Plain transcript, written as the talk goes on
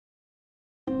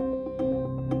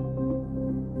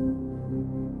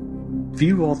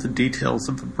view all the details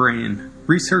of a brain,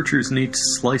 researchers need to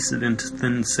slice it into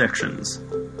thin sections.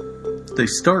 They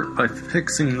start by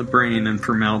fixing the brain in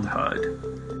formaldehyde.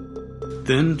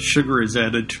 Then sugar is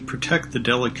added to protect the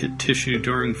delicate tissue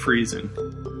during freezing.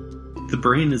 The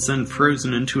brain is then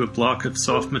frozen into a block of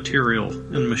soft material,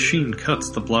 and the machine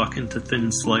cuts the block into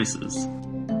thin slices.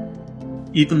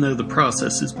 Even though the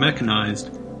process is mechanized,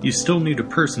 you still need a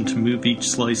person to move each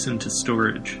slice into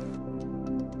storage.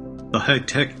 The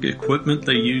high-tech equipment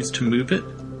they use to move it?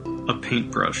 A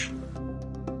paintbrush.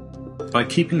 By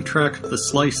keeping track of the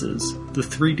slices, the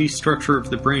 3D structure of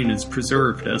the brain is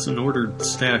preserved as an ordered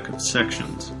stack of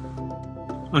sections.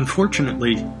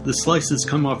 Unfortunately, the slices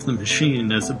come off the machine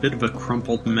as a bit of a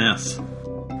crumpled mess.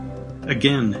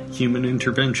 Again, human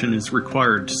intervention is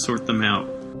required to sort them out.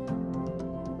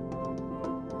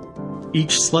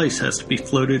 Each slice has to be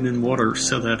floated in water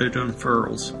so that it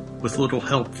unfurls, with little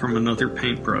help from another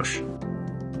paintbrush.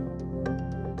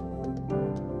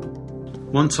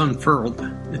 Once unfurled,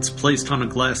 it's placed on a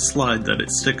glass slide that it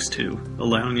sticks to,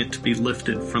 allowing it to be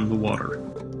lifted from the water.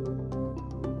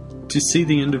 To see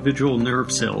the individual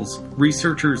nerve cells,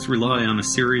 researchers rely on a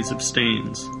series of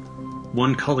stains.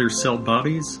 One colors cell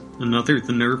bodies, another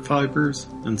the nerve fibers,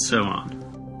 and so on.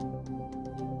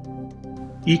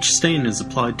 Each stain is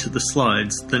applied to the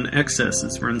slides, then excess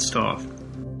is rinsed off.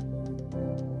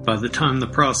 By the time the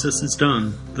process is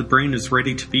done, the brain is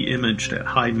ready to be imaged at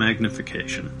high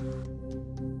magnification.